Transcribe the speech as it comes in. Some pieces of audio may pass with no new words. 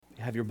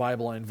have your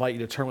Bible, I invite you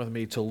to turn with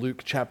me to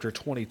Luke chapter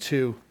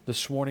 22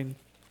 this morning.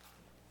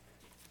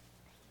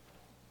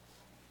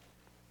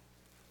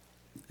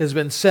 It has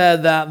been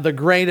said that the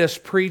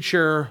greatest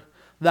preacher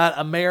that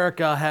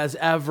America has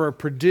ever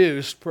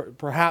produced,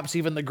 perhaps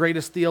even the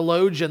greatest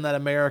theologian that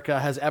America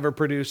has ever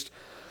produced,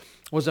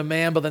 was a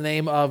man by the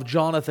name of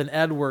Jonathan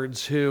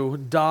Edwards, who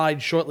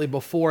died shortly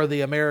before the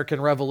American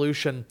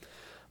Revolution,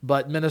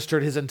 but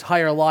ministered his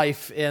entire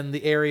life in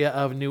the area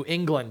of New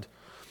England.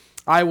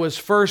 I was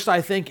first,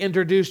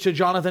 introduced to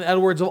Jonathan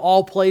Edwards of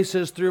all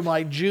places through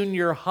my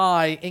junior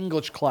high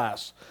English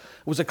class.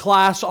 It was a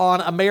class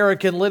on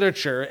American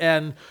literature,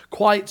 and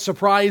quite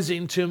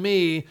surprising to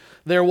me,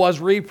 there was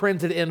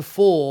reprinted in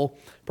full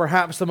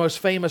perhaps the most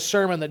famous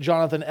sermon that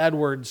Jonathan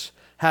Edwards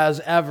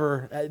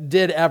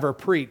did ever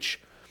preach.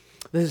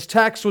 His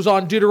text was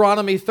on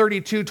Deuteronomy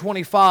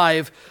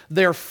 32:25,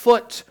 "Their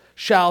foot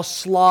shall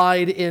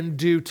slide in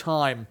due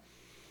time."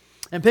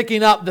 And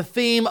picking up the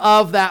theme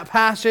of that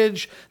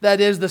passage, that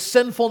is the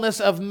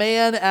sinfulness of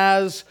man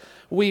as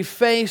we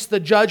face the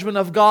judgment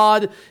of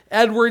God,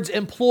 Edwards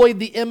employed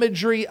the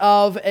imagery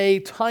of a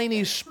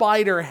tiny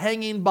spider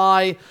hanging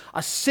by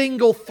a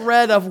single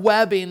thread of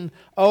webbing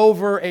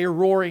over a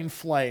roaring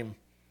flame.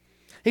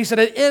 He said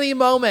at any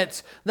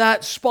moment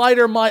that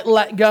spider might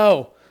let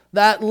go,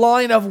 that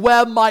line of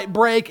web might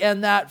break,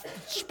 and that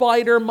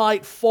spider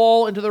might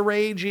fall into the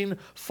raging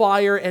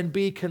fire and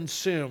be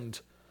consumed.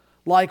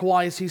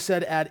 Likewise, he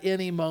said, at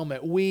any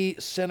moment, we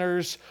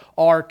sinners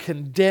are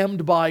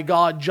condemned by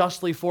God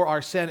justly for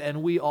our sin,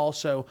 and we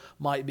also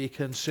might be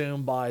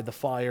consumed by the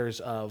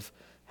fires of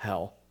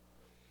hell.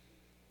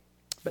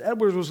 But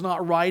Edwards was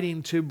not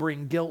writing to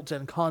bring guilt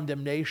and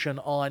condemnation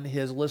on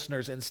his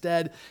listeners.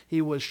 Instead,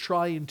 he was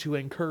trying to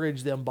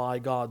encourage them by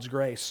God's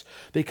grace,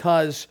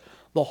 because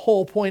the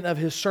whole point of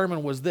his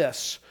sermon was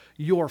this: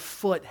 your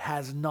foot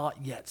has not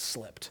yet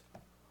slipped.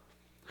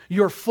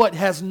 Your foot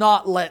has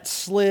not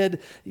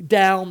slid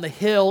down the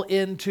hill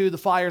into the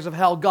fires of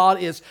hell.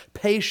 God is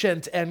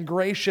patient and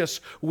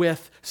gracious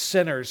with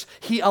sinners.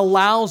 He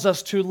allows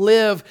us to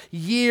live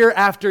year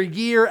after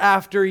year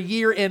after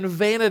year in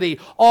vanity,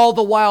 all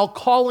the while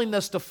calling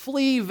us to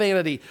flee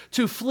vanity,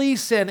 to flee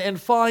sin,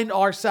 and find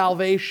our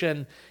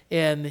salvation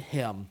in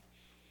Him.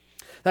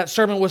 That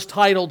sermon was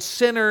titled,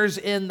 "Sinners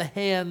in the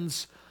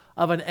Hands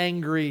of an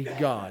Angry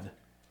God."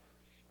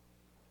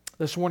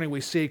 This morning we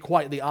see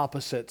quite the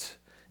opposite.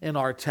 In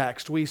our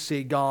text, we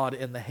see God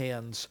in the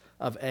hands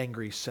of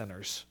angry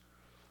sinners.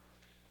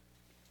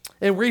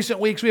 In recent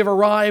weeks, we have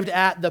arrived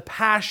at the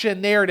Passion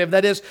narrative,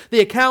 that is, the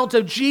account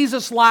of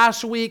Jesus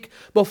last week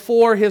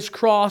before His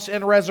cross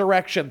and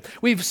resurrection.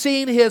 We've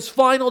seen His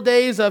final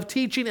days of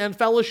teaching and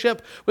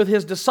fellowship with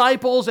His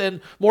disciples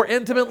and more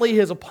intimately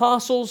His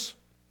apostles.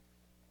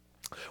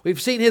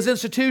 We've seen His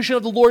institution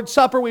of the Lord's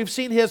Supper. We've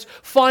seen His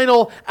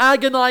final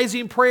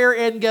agonizing prayer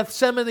in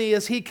Gethsemane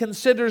as He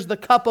considers the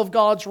cup of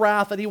God's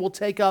wrath that He will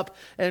take up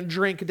and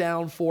drink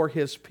down for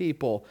His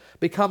people,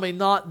 becoming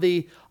not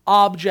the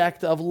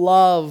object of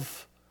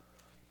love,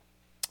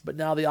 but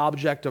now the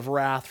object of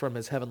wrath from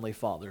His heavenly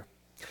Father.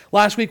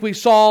 Last week we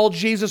saw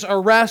Jesus'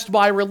 arrest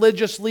by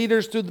religious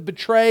leaders through the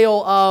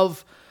betrayal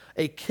of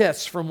a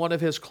kiss from one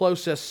of His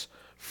closest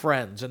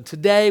friends. And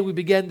today we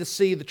begin to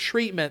see the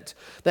treatment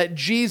that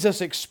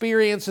Jesus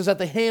experiences at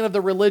the hand of the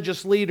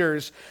religious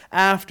leaders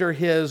after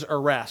His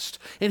arrest.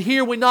 And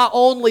here we not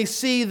only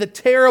see the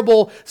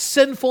terrible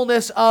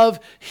sinfulness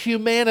of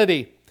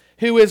humanity,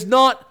 who is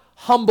not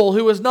humble,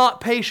 who is not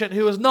patient,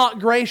 who is not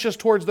gracious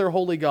towards their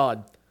holy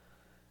God,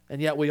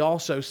 and yet we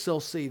also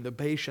still see the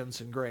patience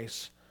and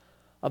grace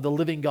of the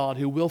living God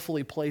who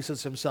willfully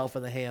places Himself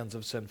in the hands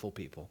of sinful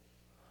people.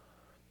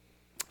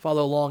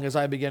 Follow along as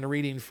I begin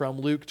reading from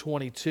Luke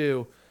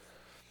 22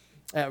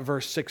 at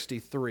verse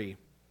 63.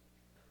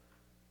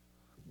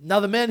 Now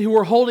the men who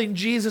were holding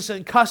Jesus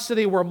in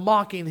custody were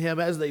mocking Him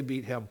as they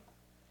beat Him.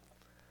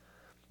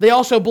 They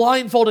also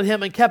blindfolded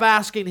Him and kept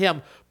asking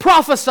Him,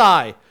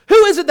 "Prophesy!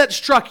 Who is it that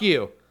struck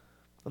you?"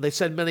 And they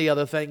said many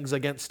other things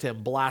against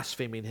Him,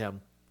 blaspheming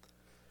Him.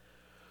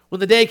 When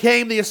the day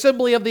came, the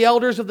assembly of the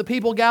elders of the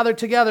people gathered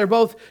together,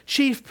 both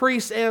chief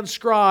priests and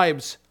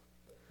scribes.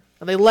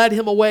 And they led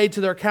Him away to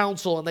their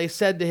council, and they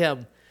said to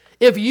Him,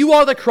 "If you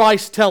are the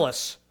Christ, tell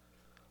us."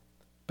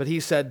 But He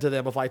said to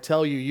them, "If I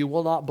tell you, you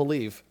will not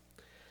believe.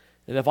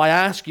 And if I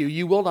ask you,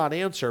 you will not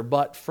answer.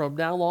 But from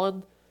now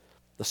on,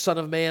 the Son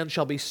of Man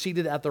shall be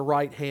seated at the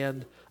right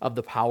hand of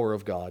the power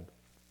of God."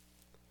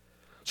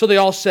 So they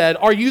all said,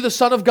 "Are you the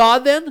Son of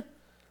God then?"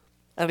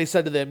 And He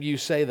said to them, "You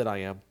say that I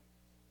am."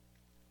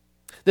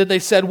 Then they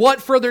said,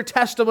 "What further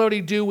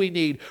testimony do we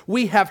need?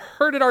 We have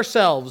heard it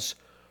ourselves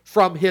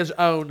from His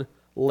own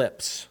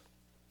lips."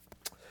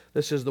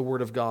 This is the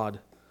word of God.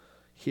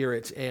 Hear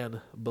it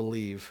and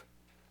believe.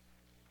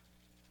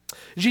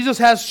 Jesus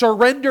has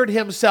surrendered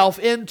Himself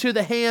into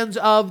the hands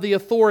of the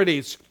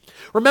authorities.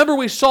 Remember,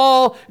 we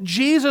saw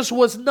this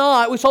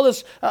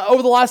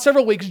over the last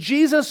several weeks.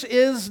 Jesus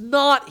is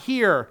not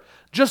here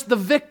just the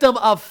victim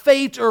of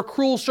fate or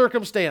cruel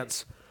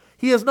circumstance.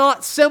 He is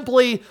not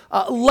simply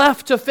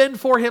left to fend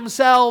for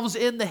himself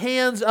in the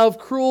hands of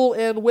cruel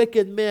and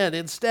wicked men.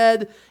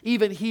 Instead,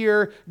 even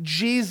here,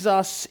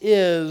 Jesus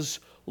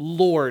is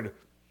Lord.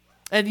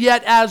 And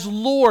yet, as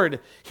Lord,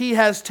 he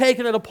has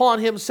taken it upon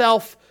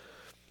himself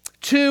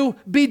to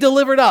be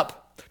delivered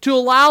up, to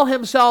allow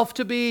himself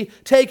to be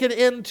taken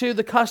into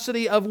the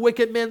custody of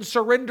wicked men,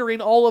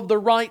 surrendering all of the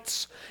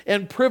rights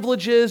and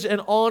privileges and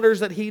honors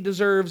that he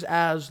deserves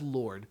as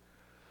Lord.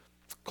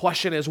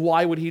 Question is,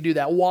 why would he do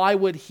that? Why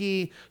would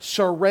he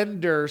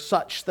surrender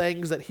such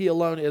things that he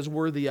alone is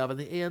worthy of? And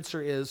the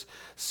answer is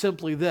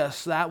simply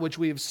this, that which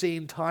we have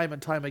seen time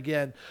and time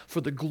again,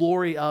 for the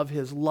glory of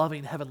his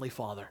loving heavenly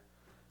Father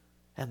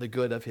and the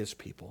good of his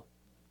people.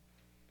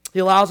 He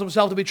allows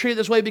himself to be treated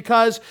this way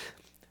because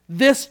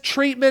this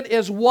treatment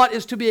is what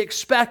is to be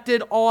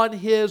expected on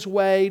his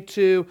way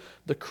to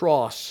the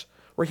cross,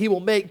 where he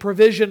will make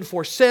provision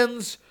for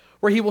sins,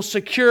 where he will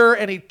secure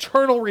an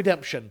eternal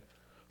redemption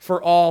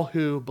for all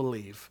who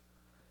believe.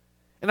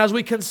 And as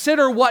we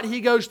consider what he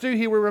goes through,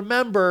 he will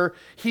remember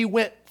he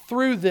went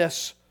through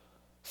this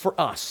for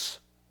us.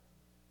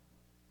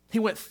 He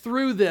went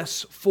through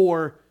this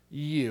for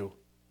you.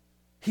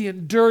 He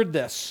endured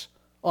this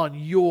on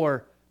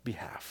your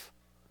behalf.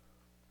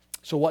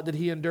 So what did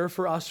he endure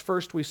for us?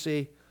 First, we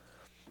see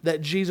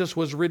that Jesus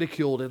was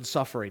ridiculed in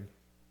suffering.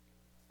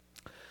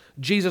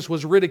 Jesus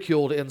was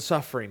ridiculed in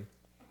suffering.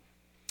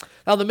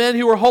 Now, the men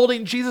who were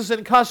holding Jesus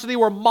in custody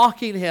were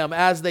mocking him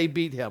as they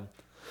beat him.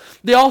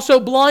 They also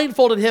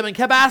blindfolded him and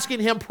kept asking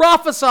him,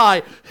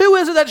 "Prophesy, who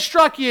is it that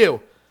struck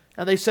you?"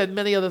 And they said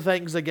many other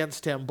things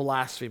against him,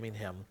 blaspheming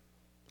him.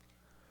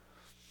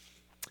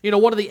 You know,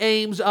 one of the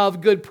aims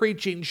of good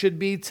preaching should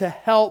be to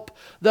help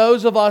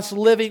those of us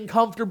living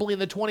comfortably in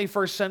the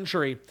 21st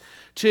century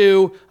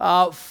to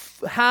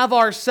have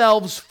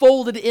ourselves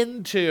folded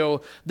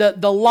into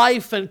the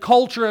life and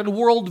culture and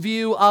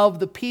worldview of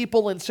the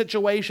people and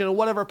situation and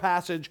whatever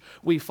passage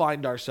we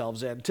find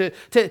ourselves in.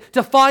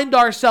 To find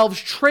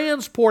ourselves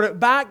transported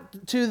back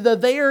to the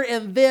there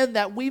and then,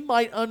 that we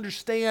might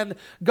understand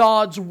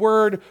God's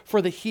word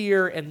for the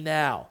here and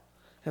now.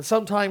 And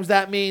sometimes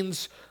that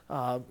means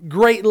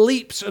great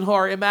leaps in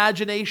our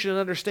imagination and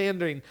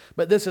understanding,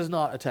 but this is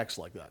not a text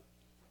like that.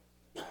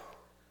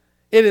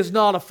 It is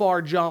not a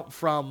far jump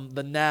from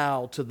the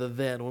now to the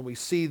then when we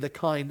see the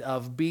kind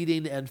of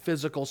beating and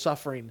physical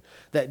suffering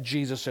that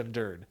Jesus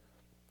endured.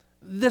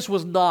 This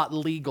was not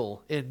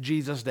legal in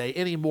Jesus' day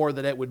any more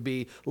than it would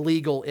be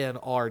legal in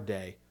our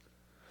day.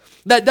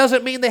 That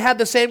doesn't mean they had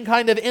the same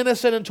kind of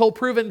innocent until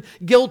proven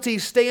guilty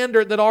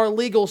standard that our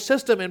legal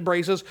system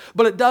embraces,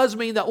 but it does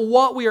mean that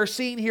what we are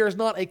seeing here is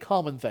not a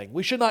common thing.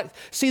 We should not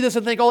see this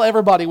and think, oh,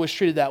 everybody was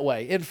treated that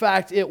way. In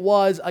fact, it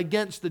was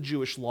against the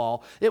Jewish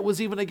law. It was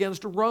even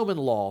against Roman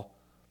law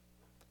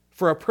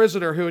for a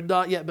prisoner who had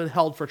not yet been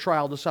held for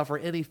trial to suffer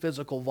any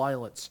physical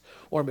violence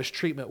or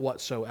mistreatment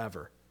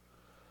whatsoever.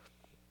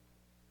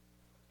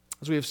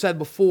 As we have said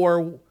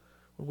before,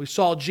 when we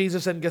saw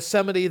Jesus in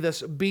Gethsemane,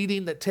 this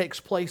beating that takes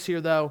place here,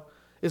 though,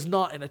 is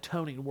not an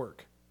atoning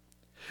work.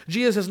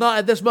 Jesus is not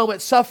at this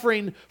moment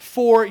suffering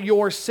for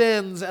your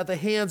sins at the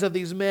hands of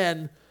these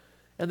men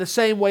in the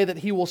same way that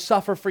he will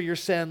suffer for your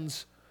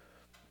sins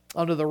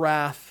under the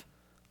wrath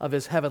of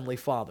his heavenly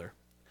Father.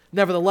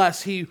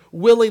 Nevertheless, he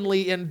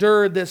willingly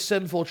endured this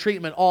sinful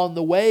treatment on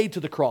the way to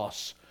the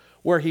cross,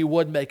 where he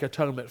would make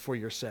atonement for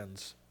your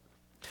sins.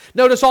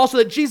 Notice also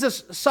that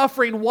Jesus'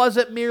 suffering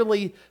wasn't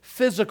merely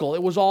physical,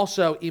 it was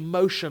also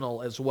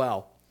emotional as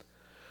well.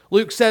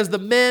 Luke says the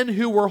men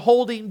who were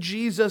holding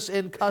Jesus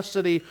in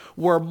custody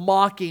were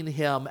mocking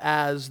him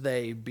as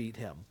they beat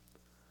him.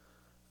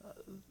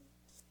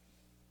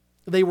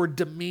 They were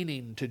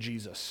demeaning to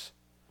Jesus.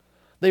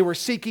 They were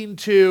seeking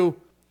to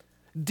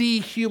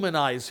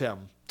dehumanize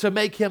him, to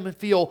make him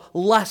feel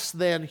less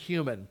than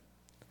human.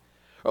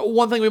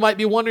 One thing we might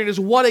be wondering is,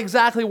 what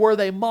exactly were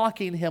they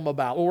mocking him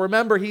about? Well,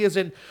 remember, he is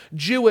in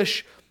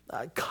Jewish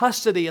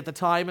custody at the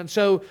time, and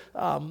so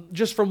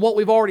just from what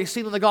we've already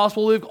seen in the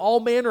Gospel of Luke,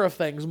 all manner of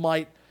things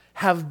might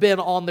have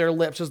been on their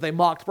lips as they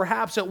mocked.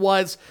 Perhaps it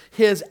was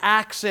his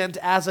accent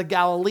as a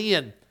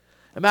Galilean.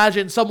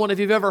 Imagine someone, if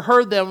you've ever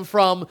heard them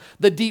from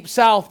the deep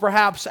south,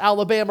 perhaps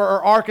Alabama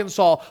or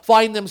Arkansas,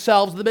 find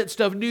themselves in the midst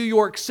of New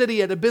York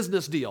City at a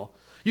business deal.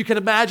 You can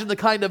imagine the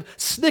kind of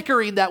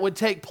snickering that would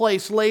take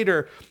place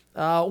later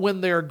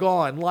when they're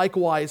gone.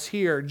 Likewise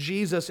here,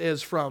 Jesus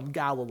is from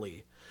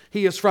Galilee.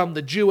 He is from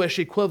the Jewish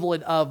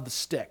equivalent of the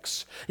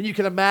sticks. And you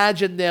can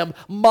imagine them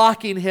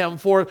mocking him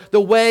for the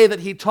way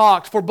that he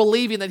talked, for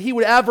believing that he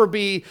would ever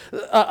be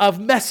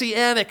of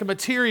messianic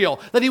material,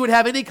 that he would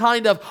have any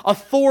kind of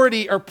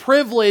authority or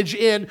privilege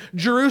in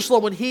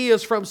Jerusalem when he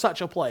is from such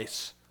a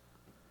place.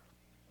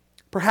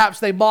 Perhaps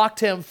they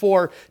mocked him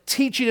for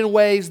teaching in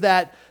ways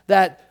that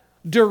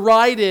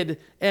derided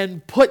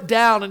and put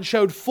down and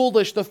showed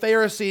foolish the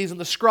Pharisees and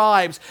the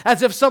scribes,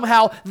 as if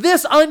somehow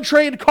this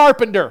untrained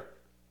carpenter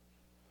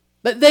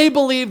that they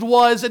believed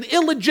was an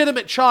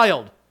illegitimate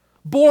child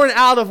born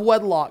out of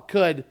wedlock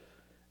could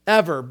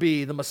ever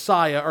be the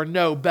Messiah or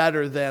know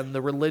better than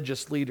the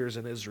religious leaders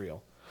in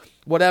Israel.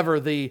 Whatever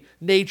the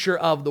nature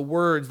of the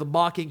words, the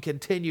mocking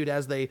continued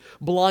as they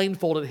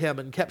blindfolded him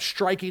and kept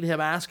striking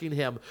him, asking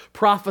him,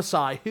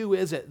 "Prophesy, who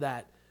is it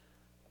that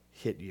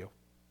hit you?"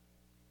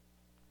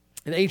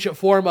 An ancient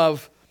form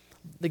of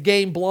the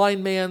game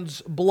blind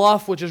man's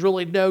bluff, which is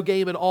really no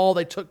game at all.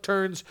 They took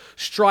turns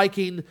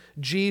striking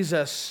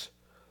Jesus,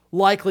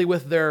 likely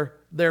with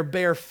their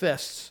bare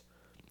fists,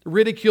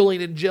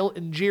 ridiculing and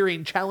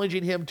jeering,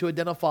 challenging him to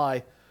identify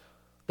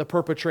the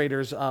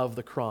perpetrators of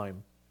the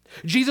crime.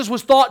 Jesus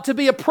was thought to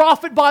be a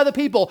prophet by the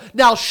people.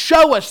 Now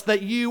show us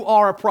that you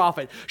are a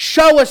prophet.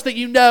 Show us that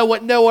you know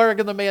what no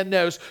regular man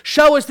knows.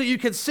 Show us that you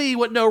can see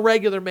what no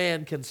regular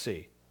man can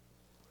see.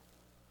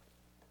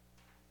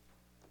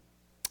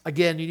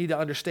 Again, you need to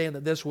understand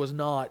that this was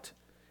not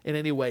in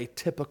any way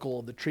typical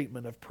of the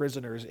treatment of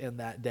prisoners in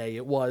that day.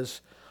 It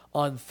was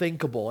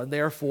unthinkable, and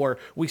therefore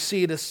we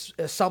see it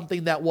as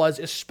something that was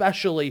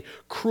especially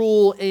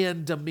cruel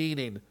and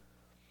demeaning.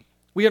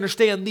 We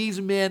understand these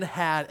men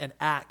had an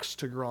axe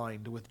to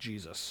grind with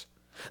Jesus.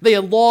 They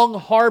had long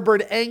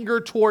harbored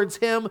anger towards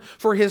him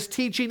for his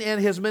teaching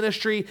and his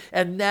ministry,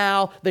 and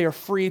now they are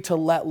free to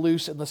let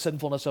loose in the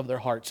sinfulness of their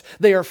hearts.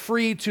 They are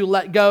free to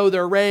let go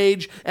their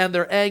rage and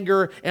their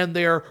anger and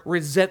their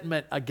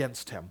resentment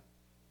against him.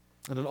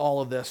 And in all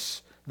of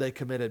this, they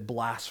committed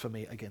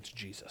blasphemy against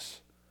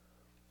Jesus.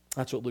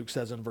 That's what Luke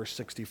says in verse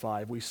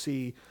 65. We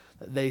see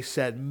that they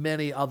said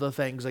many other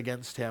things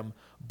against him,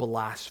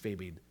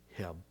 blaspheming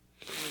him.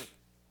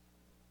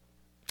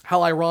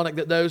 How ironic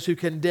that those who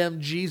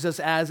condemned Jesus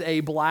as a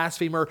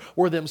blasphemer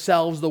were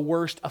themselves the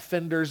worst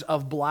offenders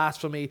of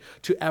blasphemy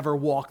to ever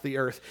walk the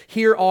earth.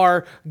 Here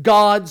are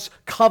God's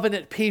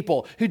covenant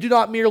people who do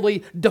not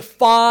merely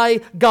defy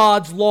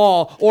God's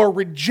law or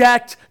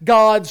reject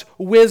God's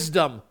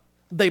wisdom.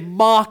 They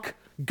mock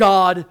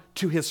God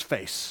to his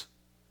face.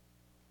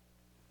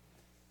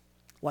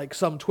 Like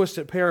some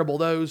twisted parable,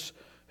 those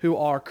who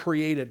are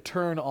created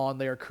turn on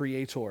their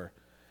Creator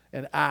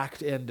and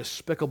act in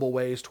despicable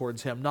ways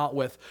towards him, not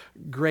with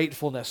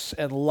gratefulness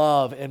and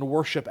love and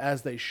worship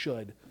as they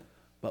should,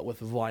 but with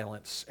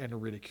violence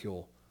and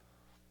ridicule.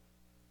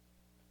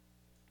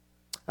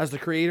 As the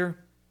Creator,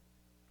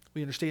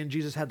 we understand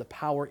Jesus had the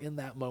power in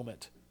that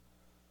moment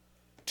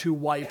to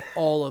wipe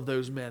all of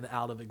those men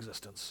out of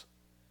existence.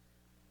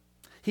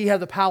 He had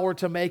the power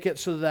to make it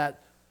so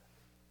that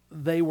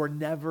they were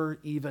never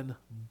even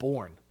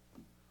born.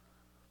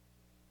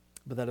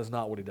 But that is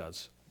not what he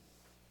does.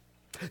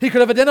 He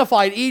could have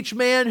identified each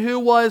man who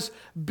was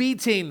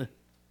beating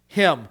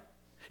him.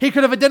 He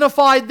could have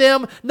identified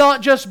them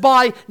not just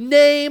by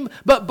name,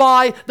 but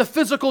by the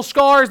physical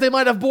scars they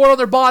might have borne on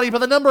their body, by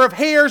the number of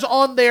hairs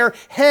on their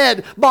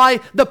head,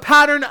 by the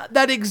pattern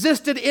that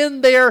existed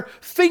in their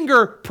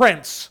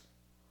fingerprints.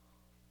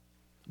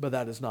 But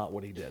that is not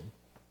what he did.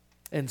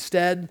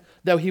 Instead,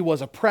 though he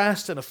was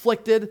oppressed and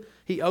afflicted,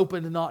 he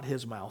opened not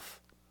his mouth.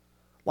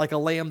 Like a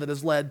lamb that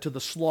is led to the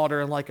slaughter,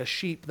 and like a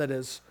sheep that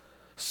is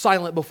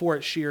silent before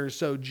its shears,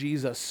 so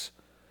Jesus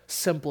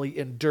simply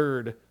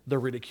endured the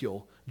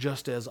ridicule,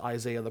 just as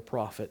Isaiah the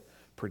prophet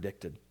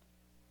predicted.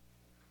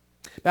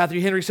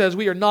 Matthew Henry says,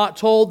 we are not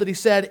told that he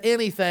said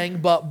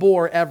anything, but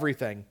bore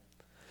everything.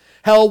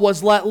 Hell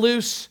was let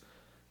loose,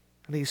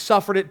 and he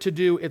suffered it to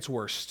do its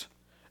worst.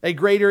 A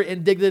greater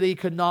indignity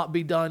could not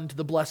be done to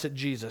the blessed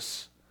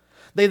Jesus.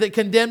 They that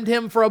condemned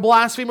him for a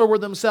blasphemer were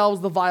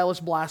themselves the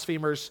vilest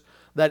blasphemers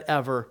that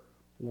ever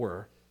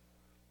were.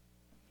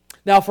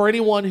 Now, for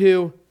anyone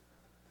who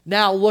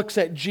now looks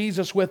at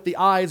Jesus with the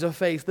eyes of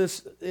faith,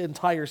 this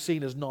entire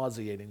scene is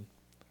nauseating.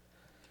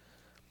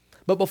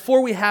 But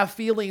before we have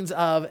feelings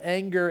of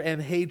anger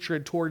and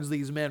hatred towards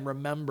these men,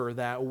 remember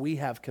that we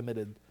have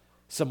committed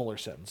similar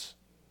sins.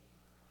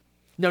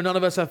 No, none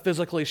of us have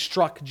physically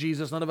struck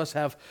Jesus. None of us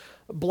have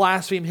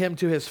blasphemed him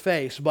to his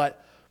face.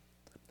 But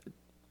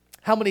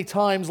how many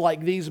times,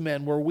 like these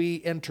men, were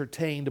we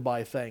entertained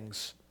by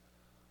things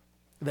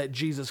that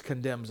Jesus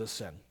condemns as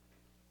sin?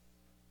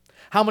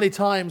 How many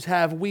times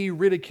have we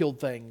ridiculed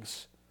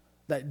things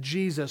that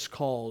Jesus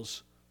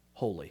calls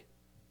holy?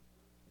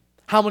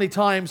 How many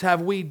times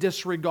have we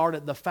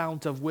disregarded the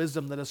fount of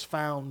wisdom that is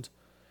found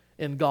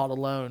in God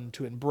alone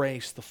to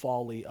embrace the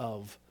folly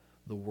of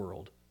the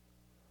world?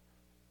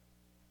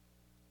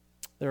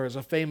 There is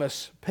a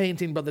famous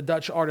painting by the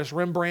Dutch artist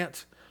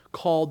Rembrandt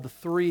called The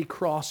Three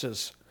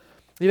Crosses.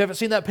 If you haven't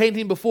seen that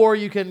painting before,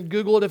 you can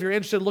Google it if you're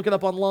interested. Look it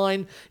up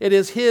online. It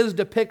is his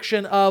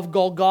depiction of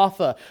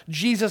Golgotha,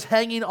 Jesus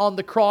hanging on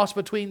the cross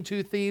between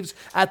two thieves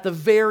at the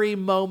very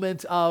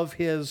moment of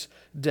his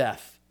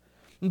death.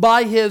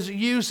 By his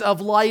use of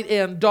light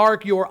and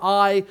dark, your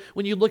eye,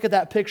 when you look at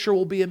that picture,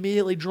 will be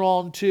immediately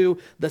drawn to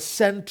the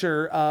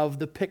center of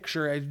the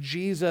picture as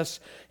Jesus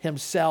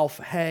himself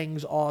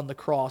hangs on the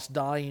cross,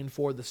 dying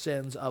for the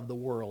sins of the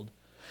world.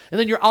 And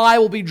then your eye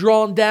will be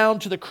drawn down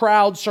to the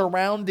crowd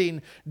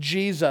surrounding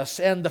Jesus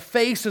and the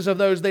faces of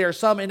those there,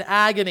 some in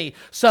agony,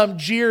 some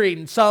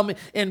jeering, some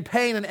in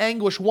pain and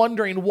anguish,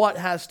 wondering what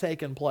has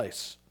taken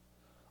place,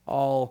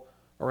 all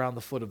around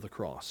the foot of the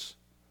cross.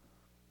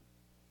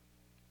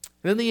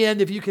 And in the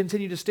end, if you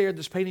continue to stare at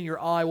this painting,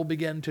 your eye will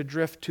begin to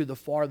drift to the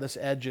farthest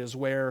edges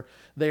where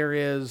there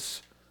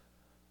is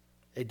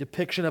a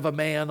depiction of a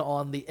man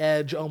on the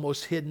edge,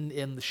 almost hidden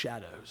in the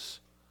shadows.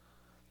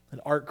 And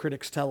art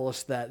critics tell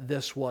us that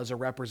this was a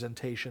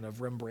representation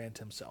of Rembrandt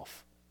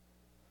himself.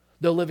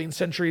 Though living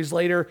centuries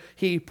later,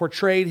 he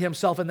portrayed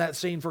himself in that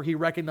scene, for he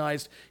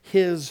recognized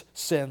his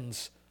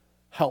sins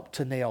helped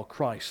to nail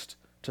Christ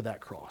to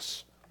that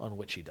cross on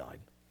which he died.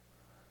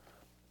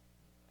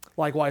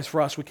 Likewise,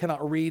 for us, we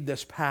cannot read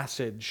this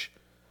passage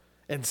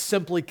and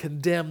simply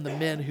condemn the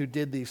men who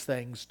did these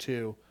things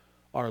to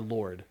our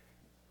Lord.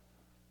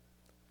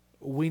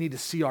 We need to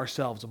see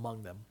ourselves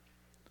among them.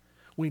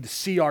 We need to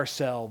see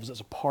ourselves as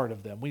a part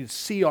of them. We need to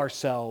see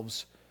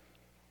ourselves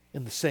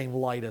in the same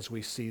light as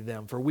we see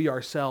them. For we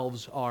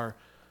ourselves are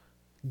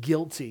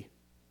guilty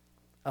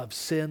of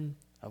sin,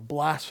 of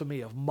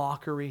blasphemy, of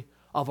mockery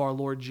of our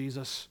Lord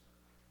Jesus,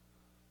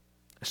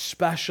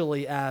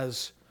 especially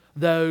as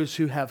those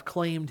who have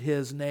claimed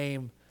His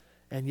name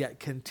and yet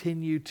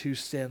continue to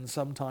sin,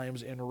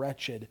 sometimes in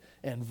wretched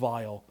and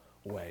vile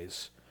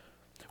ways.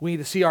 We need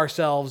to see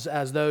ourselves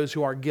as those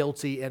who are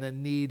guilty and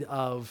in need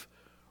of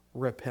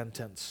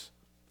repentance,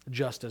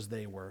 just as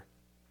they were.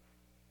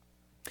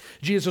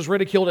 Jesus was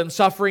ridiculed in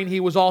suffering. He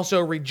was also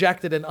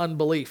rejected in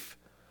unbelief.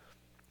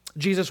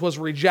 Jesus was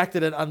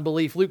rejected in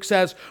unbelief. Luke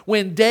says,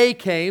 when day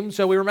came,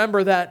 so we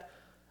remember that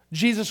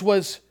Jesus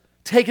was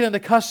taken into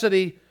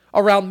custody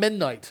around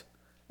midnight.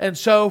 And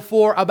so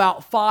for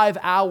about 5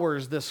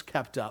 hours this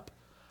kept up.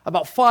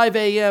 About 5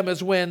 a.m.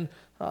 is when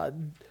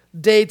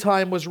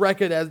daytime was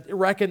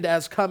reckoned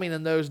as coming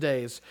in those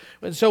days.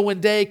 And so when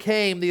day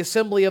came, the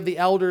assembly of the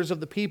elders of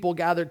the people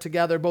gathered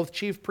together, both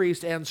chief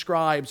priests and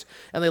scribes,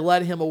 and they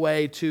led him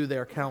away to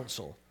their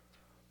council.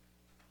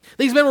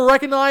 These men were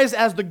recognized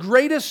as the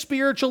greatest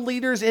spiritual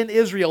leaders in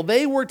Israel.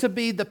 They were to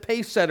be the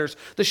pace setters,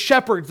 the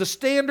shepherds, the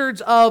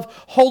standards of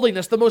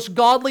holiness, the most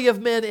godly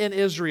of men in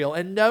Israel.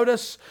 And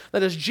notice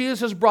that as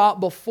Jesus is brought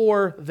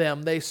before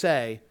them, they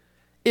say,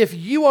 if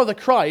you are the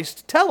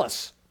Christ, tell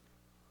us.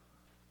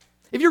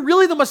 If you're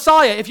really the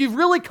Messiah, if you've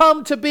really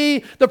come to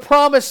be the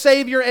promised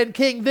Savior and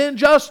King, then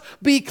just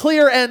be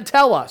clear and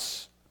tell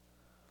us.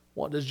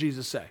 What does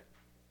Jesus say?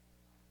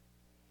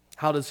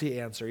 How does He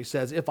answer? He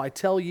says, if I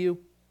tell you,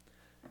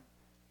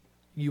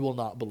 you will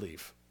not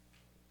believe.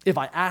 If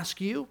I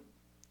ask you,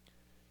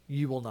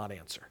 you will not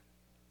answer.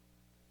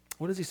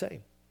 What is He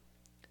saying?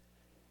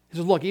 He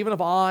says, look, even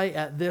if I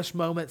at this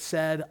moment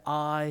said,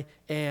 I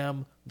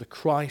am the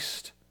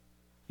Christ,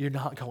 you're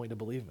not going to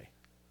believe me.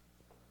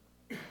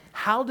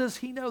 How does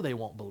He know they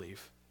won't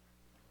believe?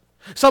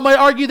 Some might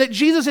argue that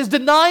Jesus is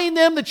denying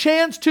them the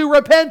chance to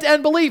repent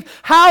and believe.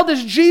 How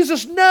does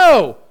Jesus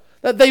know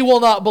that they will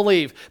not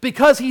believe?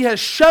 Because He has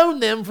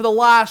shown them for the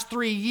last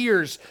 3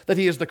 years that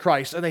He is the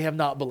Christ, and they have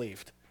not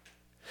believed.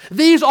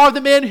 These are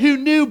the men who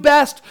knew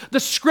best the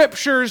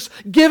Scriptures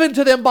given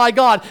to them by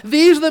God.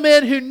 These are the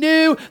men who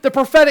knew the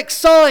prophetic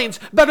signs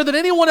better than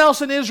anyone else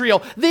in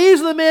Israel.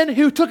 These are the men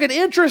who took an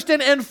interest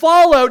in and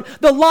followed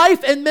the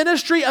life and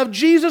ministry of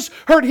Jesus,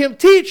 heard Him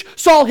teach,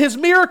 saw His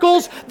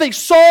miracles. They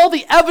saw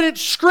the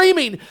evidence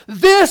screaming,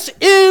 this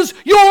is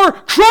your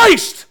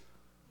Christ!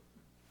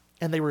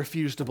 And they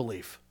refused to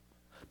believe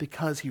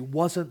because He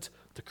wasn't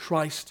the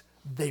Christ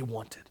they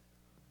wanted.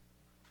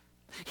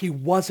 He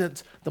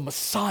wasn't the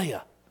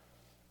Messiah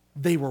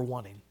they were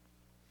wanting.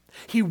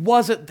 He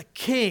wasn't the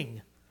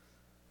king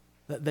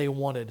that they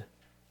wanted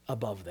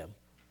above them.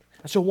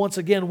 And so once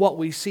again, what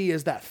we see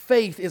is that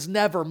faith is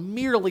never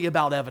merely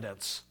about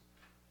evidence.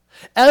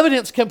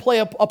 Evidence can play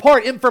a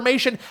part.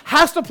 Information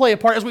has to play a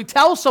part as we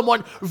tell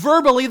someone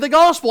verbally the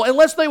gospel.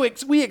 Unless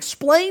we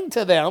explain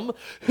to them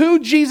who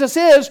Jesus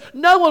is,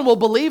 no one will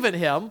believe in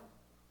Him.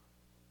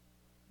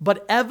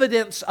 But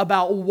evidence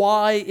about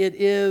why it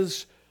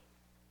is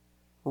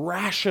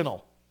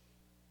rational,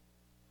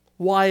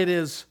 why it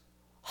is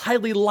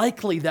highly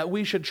likely that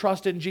we should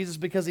trust in Jesus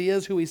because He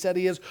is who He said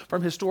He is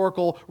from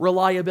historical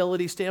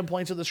reliability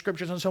standpoints of the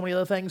Scriptures and so many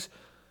other things,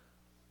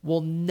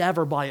 will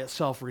never by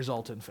itself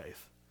result in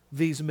faith.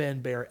 These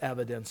men bear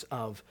evidence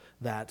of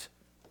that.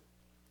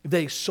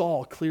 They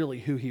saw clearly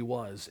who He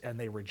was and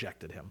they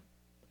rejected Him.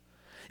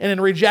 And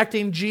in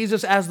rejecting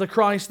Jesus as the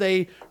Christ,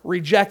 they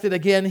rejected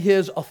again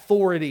His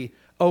authority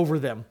over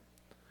them.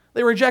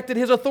 They rejected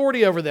His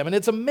authority over them. And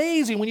it's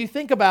amazing when you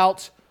think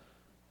about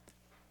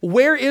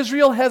where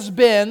Israel has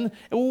been,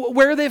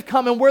 where they've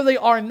come, and where they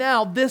are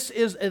now. This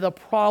is the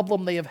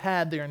problem they have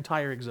had their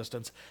entire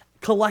existence,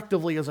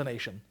 collectively as a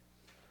nation.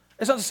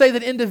 It's not to say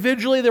that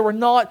individually there were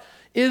not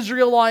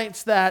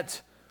Israelites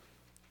that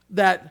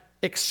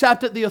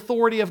accepted the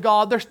authority of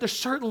God. There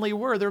certainly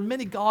were. There are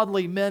many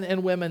godly men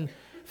and women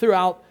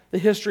throughout the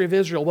history of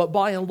Israel. But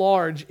by and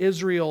large,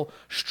 Israel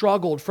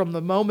struggled from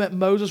the moment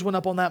Moses went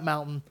up on that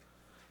mountain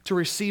to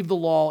receive the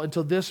law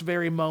until this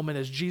very moment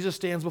as Jesus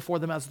stands before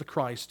them as the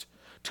Christ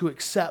to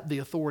accept the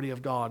authority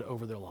of God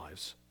over their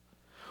lives.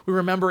 We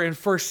remember in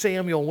 1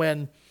 Samuel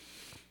when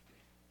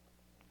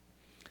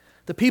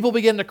the people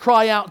begin to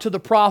cry out to the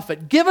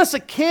prophet, "Give us a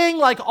king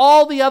like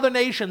all the other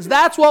nations.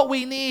 That's what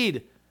we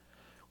need.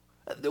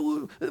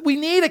 We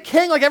need a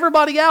king like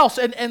everybody else."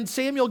 And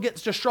Samuel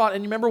gets distraught.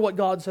 And you remember what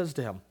God says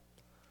to him?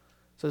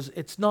 He says,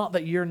 "It's not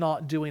that you're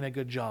not doing a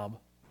good job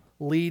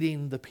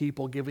leading the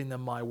people, giving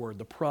them my word.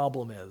 The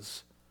problem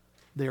is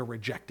they're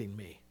rejecting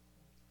me.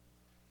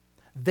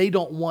 They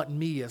don't want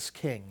me as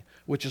king,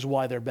 which is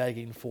why they're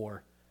begging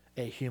for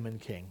a human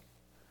king."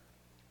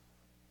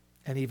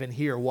 And even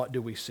here, what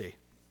do we see?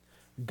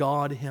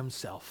 God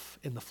himself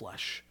in the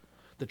flesh.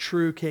 The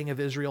true King of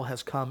Israel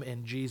has come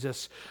in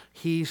Jesus.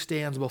 He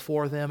stands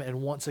before them,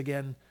 and once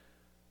again,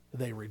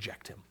 they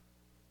reject him.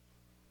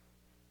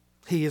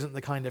 He isn't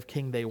the kind of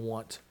king they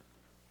want,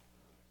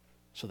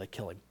 so they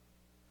kill him.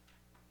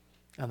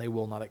 And they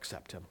will not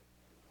accept him.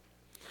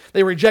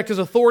 They reject his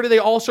authority. They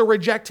also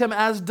reject him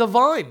as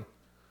divine.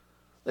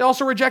 They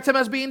also reject him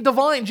as being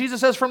divine.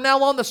 Jesus says, "From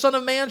now on, the Son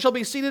of Man shall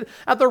be seated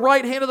at the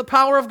right hand of the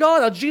power of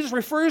God." Now, Jesus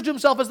refers to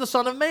himself as the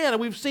Son of Man, and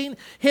we've seen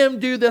him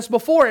do this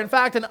before. In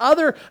fact, in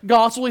other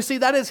Gospels, we see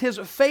that is his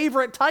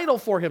favorite title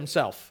for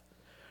himself.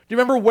 Do you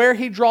remember where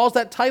he draws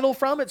that title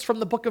from? It's from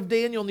the book of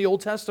Daniel in the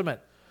Old Testament.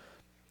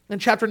 In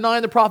chapter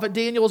 9, the prophet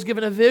Daniel is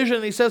given a vision,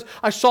 and he says,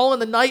 "I saw in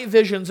the night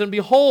visions, and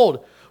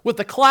behold, with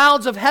the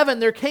clouds of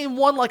heaven there came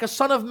one like a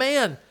son of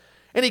man,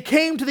 and he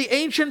came to the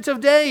Ancient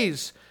of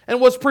Days, and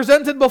was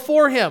presented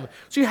before him."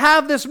 So you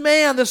have this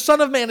man, this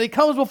Son of Man, and he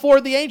comes before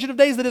the Ancient of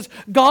Days that is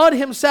God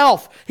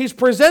himself. He's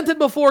presented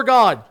before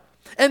God.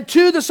 "And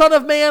to the Son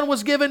of Man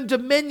was given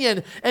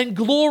dominion and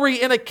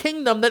glory in a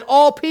kingdom that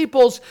all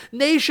peoples,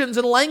 nations,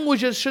 and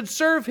languages should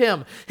serve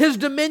him. His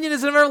dominion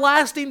is an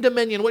everlasting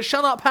dominion which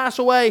shall not pass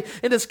away,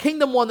 and his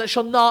kingdom one that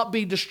shall not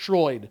be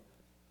destroyed."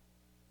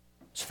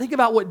 So think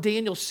about what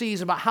Daniel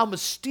sees, about how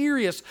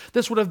mysterious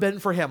this would have been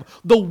for him.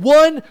 The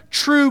one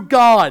true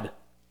God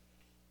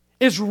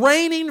is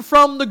reigning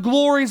from the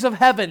glories of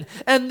heaven,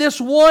 and this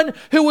one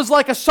who was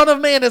like a son of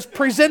man is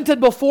presented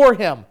before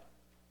him.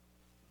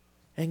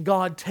 And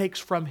God takes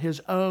from his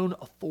own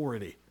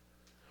authority,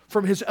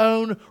 from his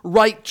own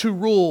right to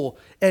rule,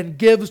 and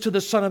gives to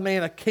the Son of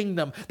Man a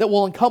kingdom that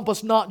will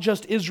encompass not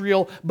just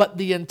Israel, but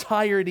the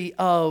entirety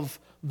of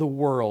the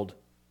world.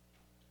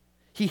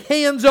 He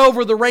hands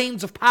over the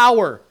reins of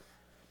power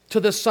to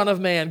this Son of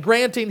Man,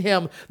 granting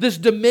him this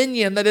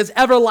dominion that is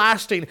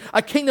everlasting,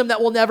 a kingdom that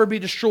will never be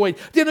destroyed.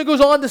 Then it goes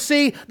on to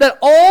see that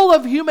all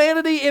of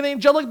humanity and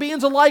angelic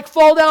beings alike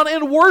fall down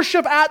and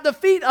worship at the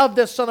feet of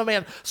this Son of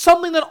Man,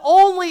 something that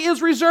only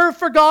is reserved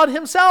for God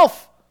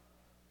himself.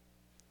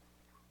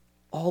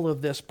 All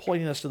of this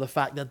pointing us to the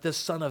fact that this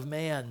Son of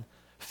Man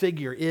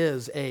figure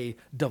is a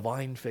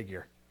divine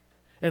figure.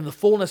 In the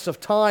fullness of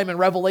time and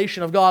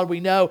revelation of God,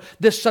 we know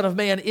this Son of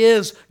Man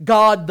is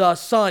God the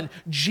Son,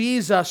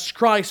 Jesus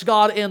Christ,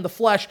 God in the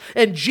flesh.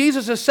 And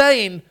Jesus is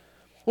saying,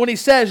 when he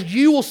says,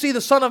 "You will see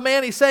the Son of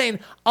Man," he's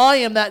saying, "I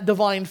am that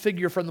divine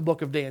figure from the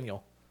book of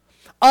Daniel.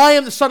 I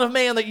am the Son of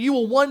Man that you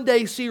will one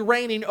day see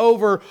reigning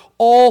over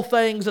all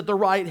things at the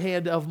right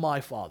hand of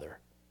my Father."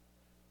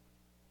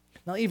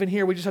 Now, even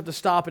here, we just have to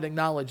stop and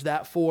acknowledge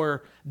that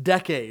for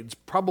decades,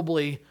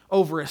 probably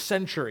over a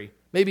century,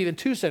 maybe even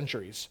 2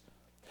 centuries,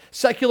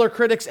 secular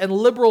critics and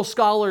liberal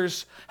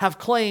scholars have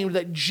claimed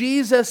that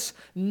Jesus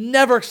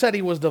never said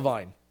he was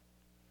divine.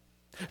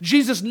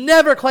 Jesus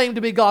never claimed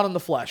to be God in the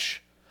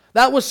flesh.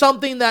 That was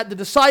something that the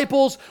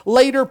disciples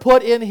later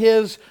put in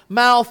his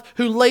mouth,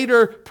 who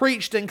later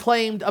preached and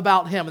claimed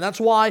about him. And that's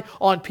why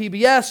on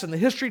PBS and the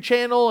History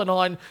Channel and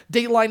on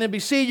Dateline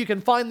NBC, you can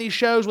find these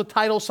shows with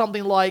titles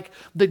something like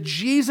 "The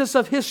Jesus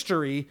of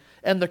History"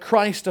 and "The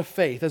Christ of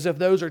Faith," as if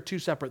those are 2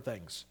 separate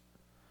things.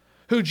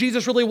 Who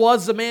Jesus really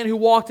was, the man who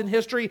walked in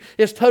history,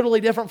 is totally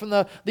different from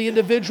the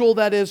individual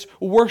that is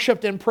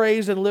worshipped and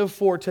praised and lived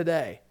for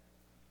today.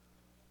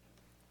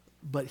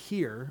 But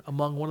here,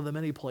 among one of the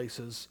many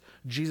places,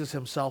 Jesus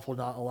himself will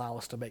not allow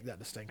us to make that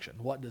distinction.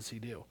 What does he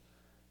do?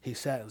 He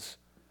says,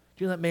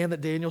 do you know that man that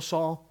Daniel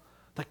saw?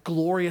 That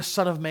glorious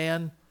Son of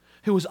Man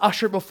who was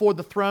ushered before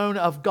the throne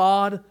of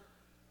God?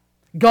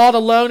 God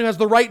alone who has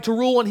the right to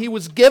rule, and he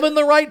was given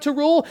the right to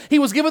rule. He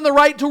was given the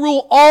right to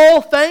rule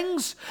all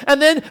things.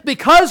 And then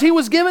because he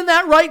was given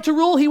that right to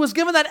rule, he was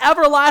given that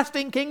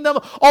everlasting kingdom.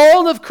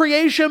 All of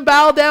creation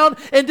bowed down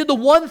and did the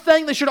one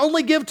thing they should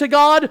only give to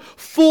God: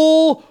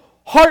 full,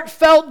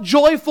 heartfelt,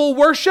 joyful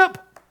worship.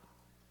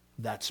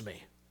 That's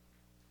me.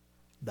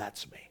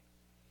 That's me.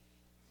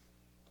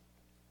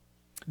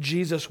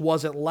 Jesus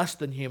wasn't less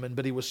than human,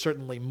 but he was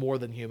certainly more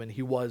than human.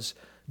 He was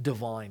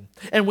divine.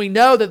 And we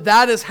know that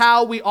that is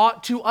how we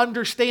ought to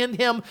understand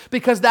him,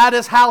 because that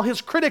is how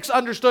his critics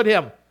understood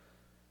him.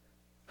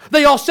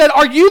 They all said,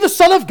 "Are you the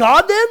Son of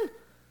God then?"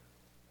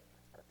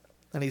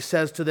 And he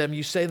says to them,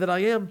 "You say that I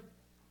am."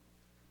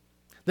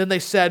 Then they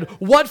said,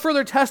 "What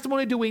further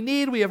testimony do we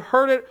need? We have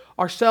heard it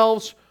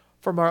ourselves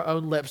from our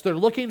own lips." They're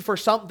looking for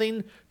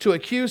something to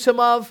accuse him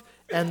of,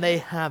 and they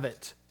have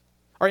it.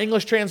 Our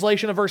English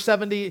translation of verse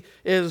 70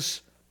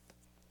 is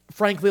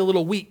frankly a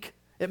little weak.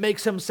 It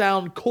makes him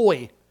sound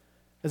coy,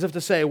 as if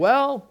to say,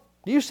 "Well,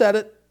 you said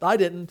it, I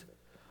didn't."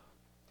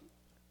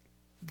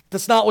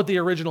 That's not what the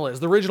original is.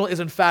 The original is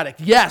emphatic.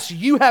 Yes,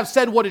 you have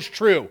said what is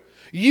true.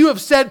 You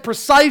have said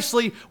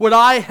precisely what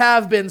I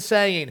have been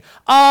saying.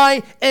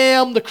 I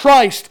am the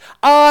Christ.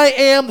 I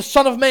am the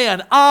Son of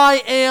Man.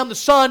 I am the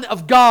Son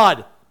of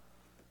God.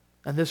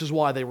 And this is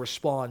why they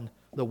respond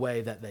the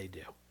way that they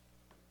do.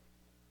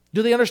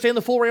 Do they understand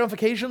the full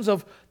ramifications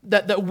of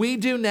that we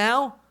do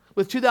now?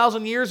 With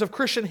 2,000 years of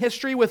Christian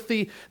history, with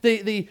the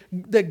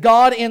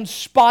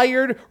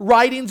God-inspired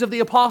writings of the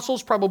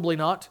apostles? Probably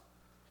not.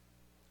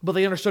 But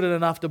they understood it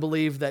enough to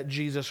believe that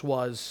Jesus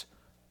was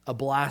a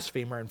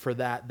blasphemer, and for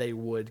that they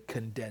would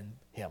condemn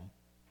him.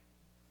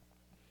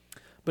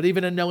 But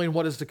even in knowing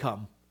what is to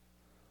come,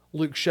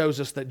 Luke shows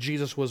us that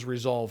Jesus was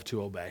resolved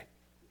to obey.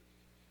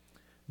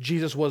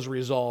 Jesus was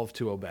resolved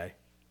to obey.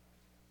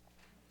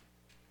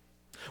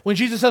 When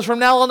Jesus says, "From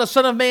now on the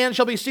Son of Man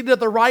shall be seated at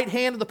the right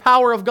hand of the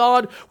power of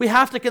God," we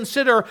have to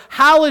consider,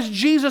 how is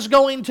Jesus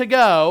going to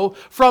go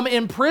from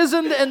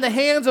imprisoned in the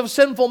hands of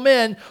sinful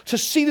men to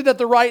seated at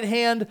the right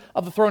hand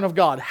of the throne of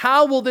God?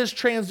 How will this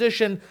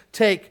transition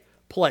take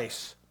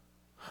place?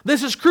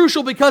 This is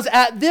crucial because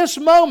at this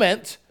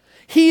moment,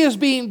 he is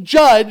being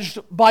judged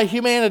by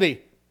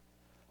humanity.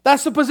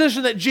 That's the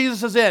position that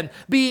Jesus is in,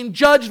 being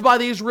judged by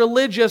these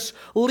religious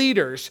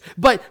leaders.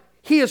 But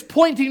he is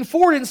pointing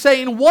forward and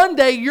saying, one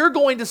day you're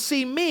going to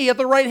see me at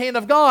the right hand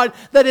of God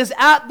that is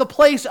at the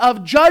place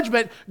of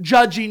judgment,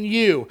 judging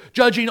you,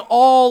 judging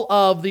all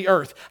of the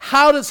earth.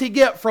 How does he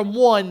get from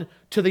one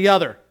to the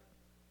other?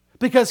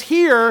 Because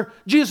here,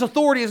 Jesus'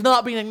 authority is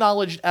not being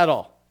acknowledged at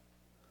all.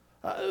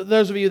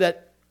 Those of you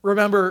that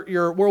remember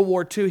your World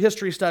War II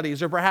history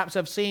studies, or perhaps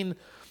have seen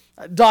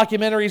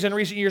documentaries in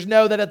recent years,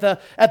 know that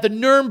at the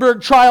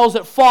Nuremberg trials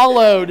that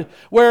followed,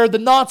 where the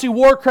Nazi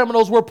war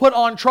criminals were put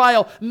on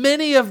trial,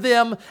 many of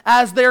them,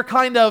 as their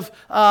kind of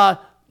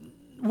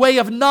way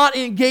of not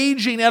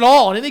engaging at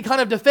all in any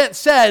kind of defense,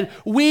 said,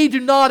 "We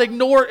do not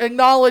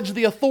acknowledge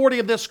the authority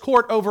of this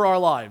court over our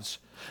lives.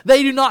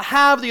 They do not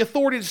have the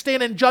authority to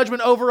stand in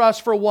judgment over us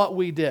for what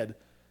we did."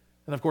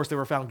 And of course, they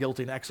were found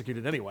guilty and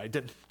executed anyway. It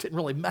didn't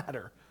really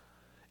matter.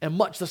 And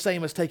much the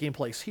same is taking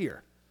place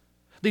here.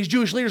 These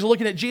Jewish leaders are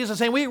looking at Jesus and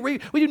saying,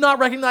 we do not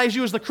recognize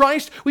you as the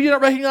Christ. We do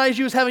not recognize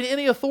you as having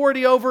any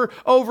authority over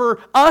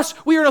us.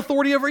 We are an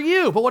authority over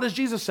you. But what does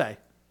Jesus say?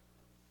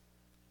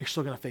 You're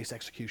still going to face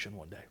execution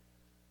one day.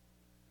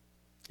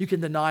 You can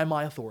deny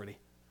my authority.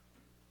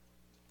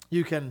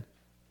 You can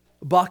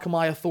buck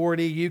my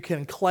authority. You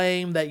can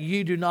claim that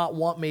you do not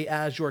want me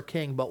as your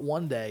king. But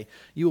one day,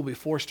 you will be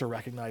forced to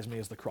recognize me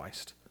as the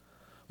Christ.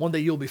 One day,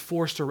 you'll be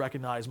forced to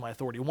recognize my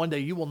authority. One day,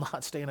 you will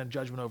not stand in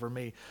judgment over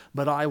me,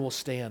 but I will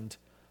stand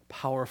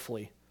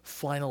powerfully,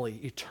 finally,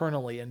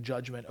 eternally in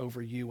judgment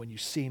over you when you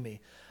see me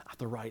at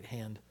the right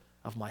hand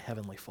of my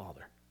heavenly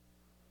Father.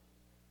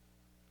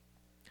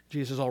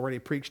 Jesus has already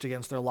preached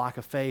against their lack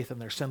of faith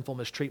and their sinful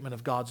mistreatment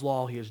of God's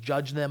law. He has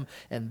judged them,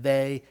 and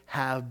they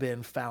have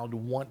been found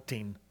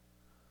wanting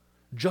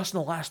just in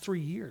the last 3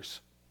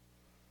 years.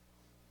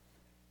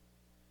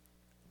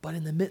 But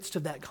in the midst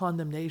of that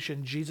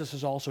condemnation, Jesus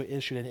has also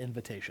issued an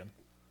invitation.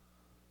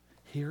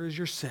 Here is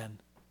your sin.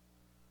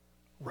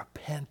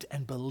 Repent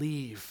and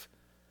believe,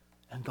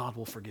 and God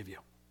will forgive you.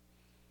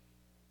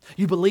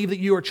 You believe that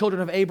you are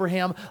children of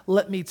Abraham?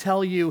 Let me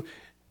tell you,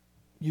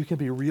 you can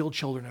be real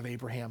children of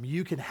Abraham.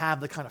 You can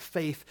have the kind of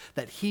faith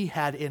that he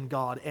had in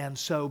God and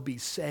so be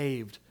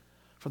saved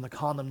from the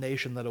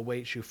condemnation that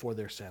awaits you for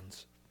their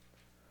sins.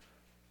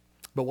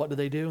 But what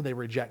do? They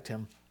reject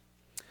him.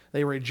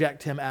 They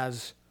reject him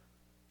as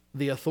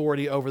the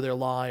authority over their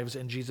lives,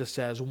 and Jesus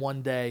says,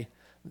 one day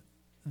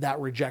that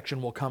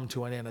rejection will come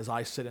to an end as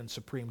I sit in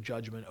supreme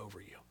judgment over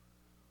you.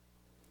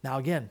 Now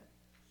again,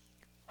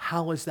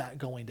 how is that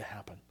going to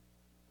happen?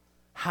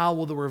 How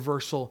will the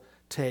reversal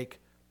take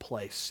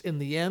place? In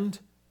the end,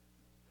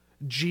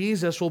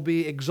 Jesus will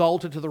be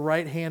exalted to the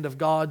right hand of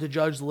God to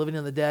judge the living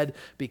and the dead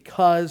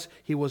because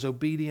he was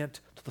obedient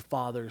to the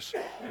Father's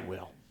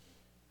will.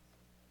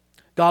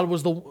 God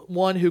was the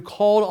one who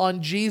called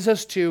on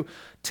Jesus to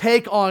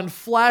take on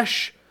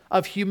flesh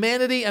of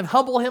humanity and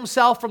humble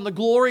himself from the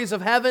glories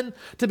of heaven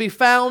to be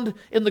found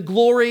in the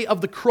glory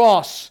of the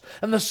cross.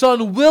 And the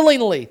Son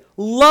willingly,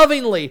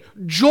 lovingly,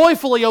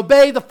 joyfully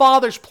obeyed the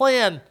Father's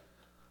plan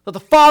that the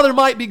Father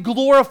might be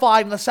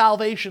glorified in the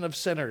salvation of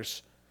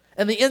sinners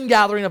and the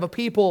ingathering of a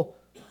people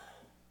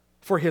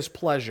for his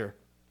pleasure.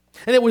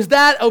 And it was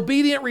that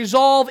obedient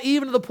resolve,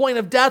 even to the point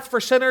of death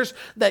for sinners,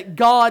 that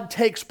God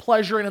takes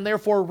pleasure in and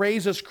therefore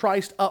raises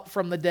Christ up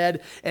from the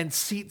dead and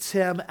seats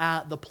him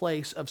at the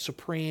place of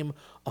supreme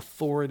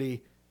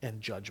authority and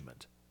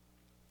judgment.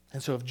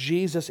 And so if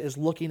Jesus is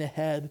looking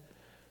ahead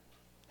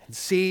and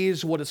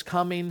sees what is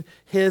coming,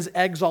 his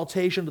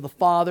exaltation to the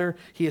Father,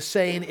 he is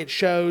saying, it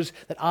shows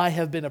that I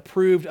have been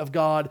approved of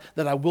God,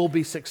 that I will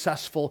be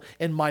successful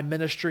in my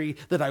ministry,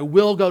 that I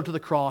will go to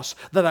the cross,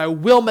 that I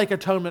will make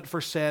atonement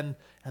for sin,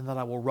 and that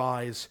I will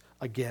rise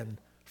again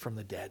from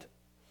the dead.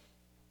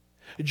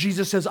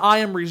 Jesus says, I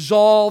am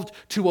resolved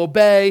to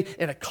obey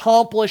and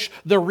accomplish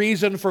the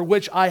reason for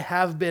which I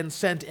have been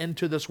sent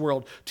into this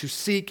world, to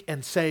seek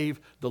and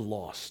save the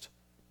lost.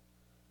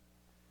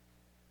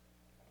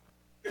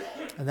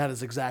 And that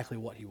is exactly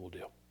what he will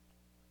do.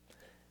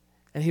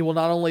 And he will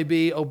not only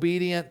be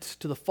obedient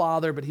to the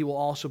Father, but he will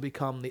also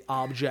become the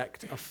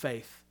object of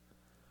faith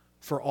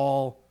for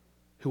all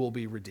who will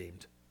be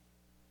redeemed.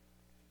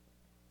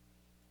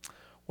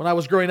 When I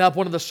was growing up,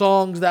 one of the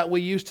songs that we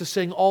used to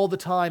sing all the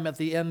time at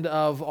the end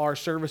of our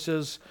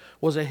services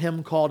was a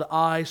hymn called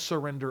I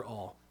Surrender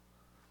All.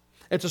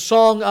 It's a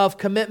song of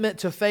commitment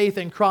to faith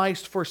in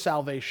Christ for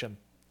salvation.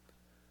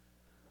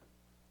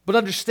 But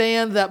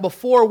understand that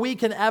before we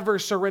can ever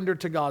surrender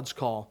to God's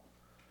call,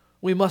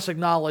 we must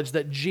acknowledge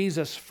that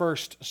Jesus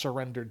first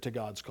surrendered to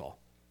God's call.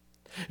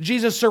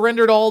 Jesus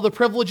surrendered all the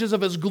privileges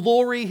of His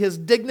glory, His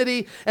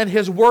dignity, and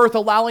His worth,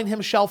 allowing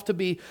Himself to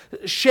be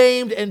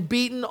shamed and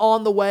beaten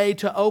on the way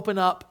to open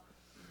up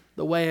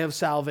the way of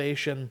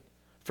salvation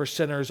for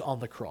sinners on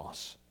the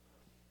cross.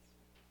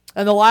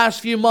 And the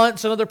last few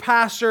months, another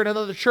pastor and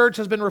another church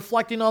has been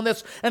reflecting on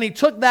this, and he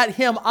took that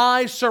hymn,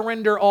 I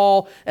Surrender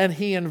All, and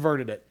he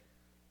inverted it.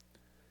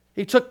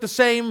 He took the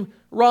same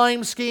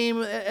rhyme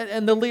scheme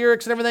and the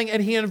lyrics and everything,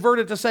 and he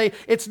inverted to say,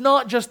 it's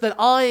not just that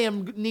I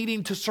am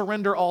needing to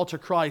surrender all to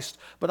Christ,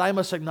 but I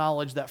must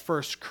acknowledge that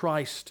first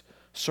Christ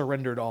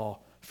surrendered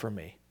all for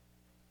me.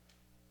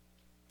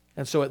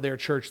 And so at their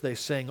church they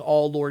sing,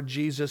 all Lord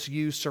Jesus,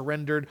 you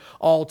surrendered,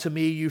 all to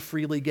me you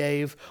freely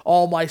gave,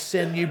 all my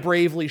sin you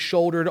bravely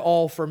shouldered,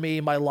 all for me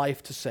my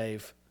life to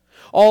save.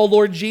 All,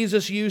 Lord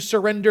Jesus, you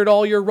surrendered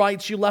all your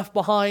rights you left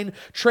behind,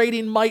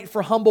 trading might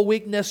for humble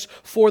weakness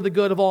for the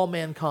good of all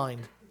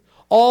mankind.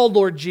 All,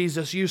 Lord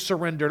Jesus, you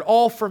surrendered,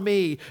 all for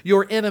me,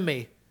 your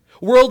enemy.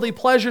 Worldly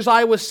pleasures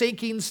I was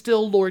seeking,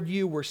 still, Lord,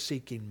 you were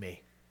seeking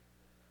me.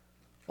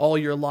 All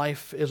your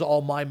life is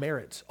all my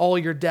merit, all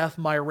your death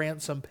my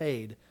ransom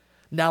paid.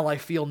 Now I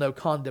feel no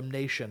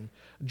condemnation,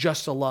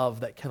 just a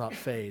love that cannot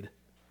fade.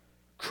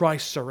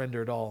 Christ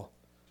surrendered all.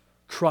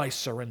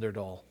 Christ surrendered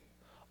all.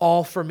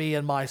 All for me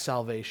and my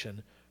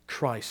salvation,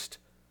 Christ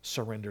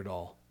surrendered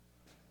all.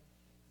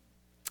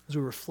 As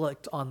we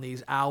reflect on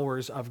these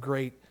hours of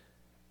great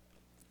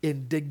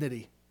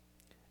indignity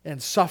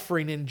and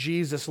suffering in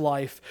Jesus'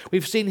 life,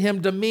 we've seen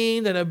Him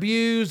demeaned and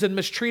abused and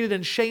mistreated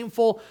in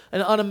shameful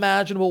and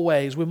unimaginable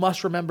ways. We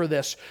must remember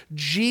this.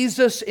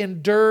 Jesus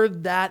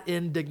endured that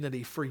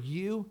indignity for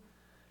you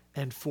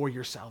and for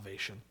your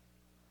salvation.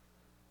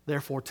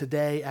 Therefore,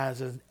 today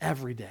as in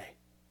every day,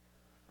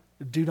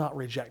 do not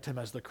reject Him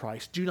as the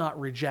Christ. Do not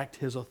reject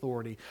His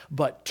authority,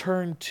 but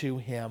turn to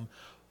Him.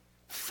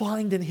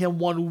 Find in Him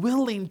one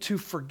willing to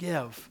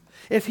forgive.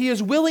 If He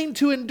is willing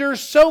to endure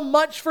so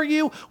much for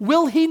you,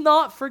 will He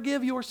not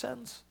forgive your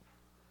sins?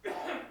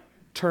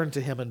 Turn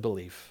to Him and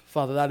believe.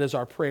 Father, that is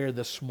our prayer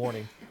this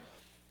morning,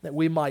 that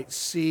we might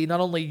see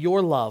not only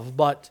your love,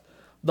 but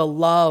the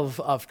love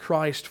of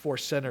Christ for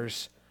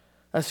sinners,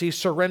 as He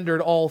surrendered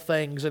all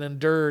things and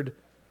endured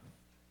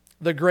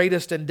the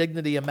greatest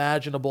indignity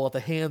imaginable at the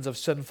hands of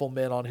sinful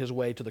men on His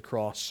way to the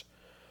cross,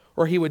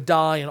 where He would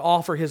die and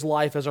offer His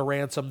life as a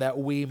ransom that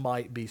we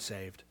might be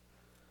saved.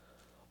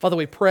 Father,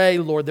 we pray,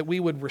 Lord, that we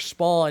would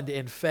respond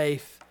in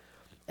faith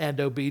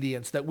and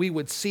obedience, that we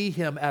would see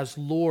Him as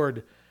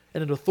Lord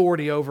and an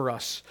authority over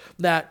us,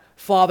 that,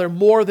 Father,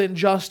 more than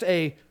just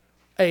a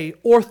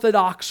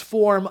orthodox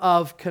form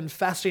of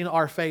confessing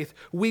our faith,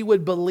 we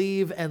would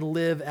believe and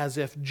live as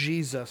if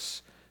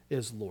Jesus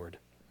is Lord.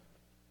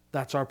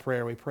 That's our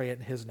prayer. We pray it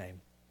in His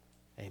name.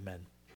 Amen.